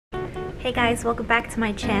Hey guys, welcome back to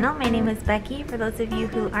my channel. My name is Becky. For those of you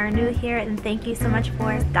who are new here, and thank you so much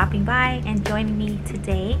for stopping by and joining me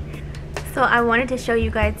today. So I wanted to show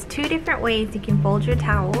you guys two different ways you can fold your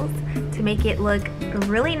towels to make it look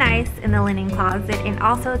really nice in the linen closet, and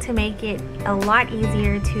also to make it a lot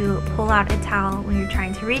easier to pull out a towel when you're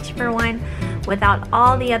trying to reach for one without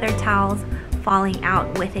all the other towels falling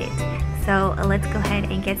out with it. So let's go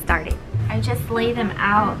ahead and get started. I just lay them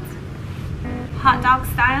out hot dog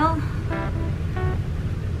style.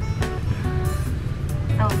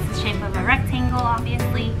 So it's the shape of a rectangle,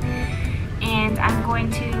 obviously. And I'm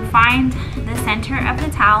going to find the center of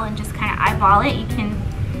the towel and just kind of eyeball it. You can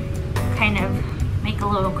kind of make a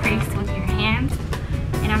little crease with your hand.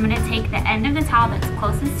 And I'm going to take the end of the towel that's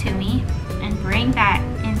closest to me and bring that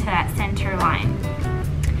into that center line.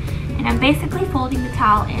 And I'm basically folding the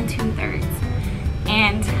towel in 2/3.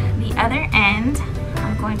 And the other end,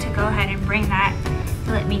 I'm going to go ahead and bring that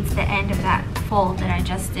till it meets the end of that fold that I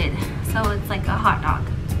just did. So it's like a hot dog.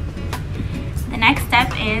 The next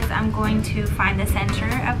step is I'm going to find the center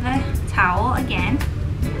of the towel again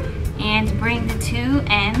and bring the two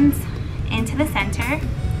ends into the center,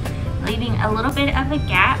 leaving a little bit of a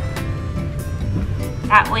gap.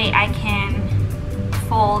 That way I can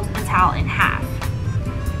fold the towel in half.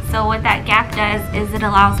 So what that gap does is it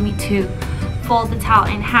allows me to fold the towel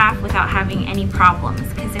in half without having any problems,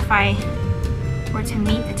 because if I were to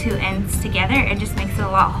meet the two ends together, it just makes it a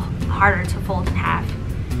lot harder to fold in half,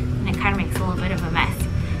 and it kind of makes a little bit of a mess.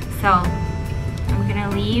 So I'm going to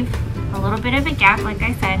leave a little bit of a gap, like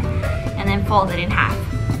I said, and then fold it in half.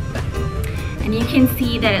 And you can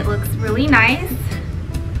see that it looks really nice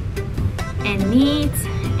and neat,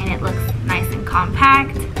 and it looks nice and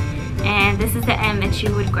compact. And this is the end that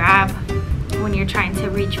you would grab when you're trying to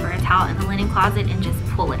reach for a towel in the linen closet and just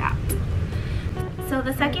pull it out. So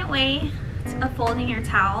the second way of folding your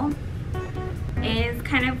towel is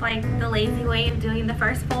kind of like the lazy way of doing the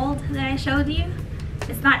first fold that I showed you.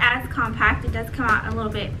 It's not as compact, it does come out a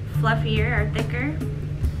little bit fluffier or thicker,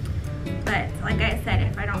 but like I said,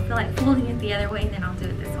 if I don't feel like folding it the other way, then I'll do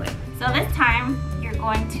it this way. So this time you're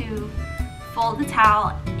going to fold the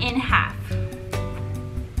towel in half,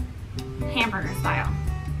 hamburger style.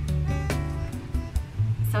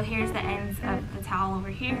 So here's the ends of the towel over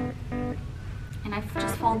here, and I've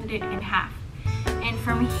just folded it in half. And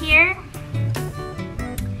from here,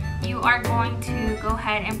 you are going to go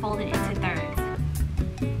ahead and fold it into thirds.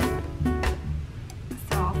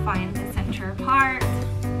 So I'll find the center part,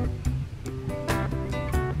 and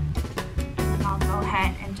then I'll go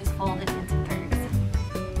ahead and just fold it into thirds.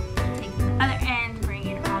 Take the other end, bring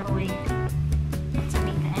it all the way to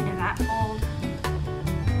meet the end of that fold.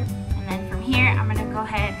 And then from here, I'm going to go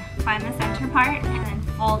ahead, find the center part, and then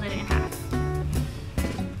fold it in half.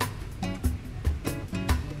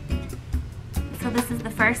 So this is the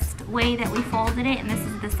first way that we folded it, and this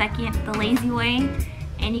is the second, the lazy way.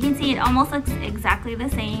 And you can see it almost looks exactly the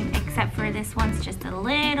same, except for this one's just a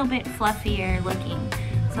little bit fluffier looking.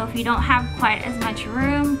 So if you don't have quite as much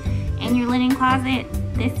room in your linen closet,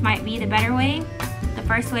 this might be the better way, the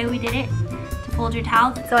first way we did it, to fold your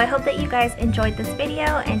towels. So I hope that you guys enjoyed this video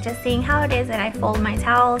and just seeing how it is that I fold my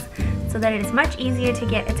towels, so that it is much easier to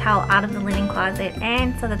get a towel out of the linen closet,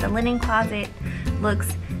 and so that the linen closet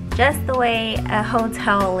looks just the way a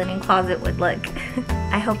hotel linen closet would look.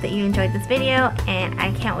 I hope that you enjoyed this video, and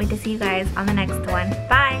I can't wait to see you guys on the next one.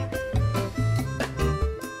 Bye!